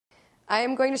I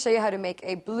am going to show you how to make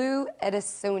a Blue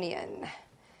Edisonian.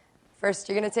 First,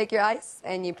 you're going to take your ice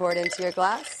and you pour it into your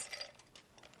glass.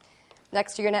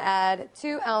 Next, you're going to add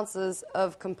 2 ounces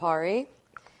of Campari,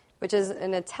 which is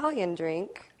an Italian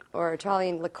drink or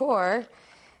Italian liqueur.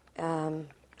 It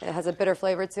has a bitter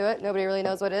flavor to it. Nobody really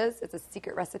knows what it is. It's a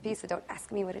secret recipe, so don't ask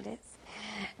me what it is.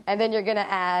 And then you're going to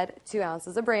add 2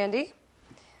 ounces of brandy.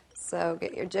 So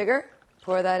get your jigger,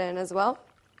 pour that in as well.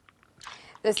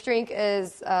 This drink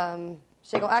is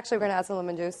shake. Actually, we're going to add some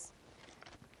lemon juice.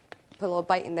 Put a little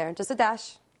bite in there, just a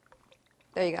dash.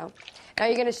 There you go. Now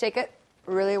you're going to shake it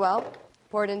really well.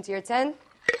 Pour it into your tin.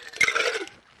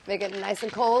 Make it nice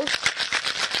and cold.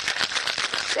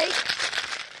 Shake.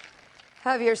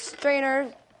 Have your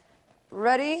strainer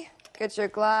ready. Get your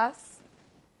glass.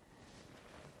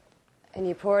 And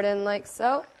you pour it in like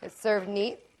so. It's served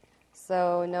neat,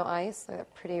 so no ice. Look at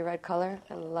that pretty red color.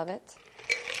 I love it.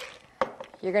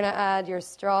 You're going to add your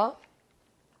straw.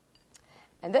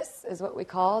 And this is what we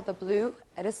call the Blue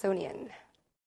Edisonian.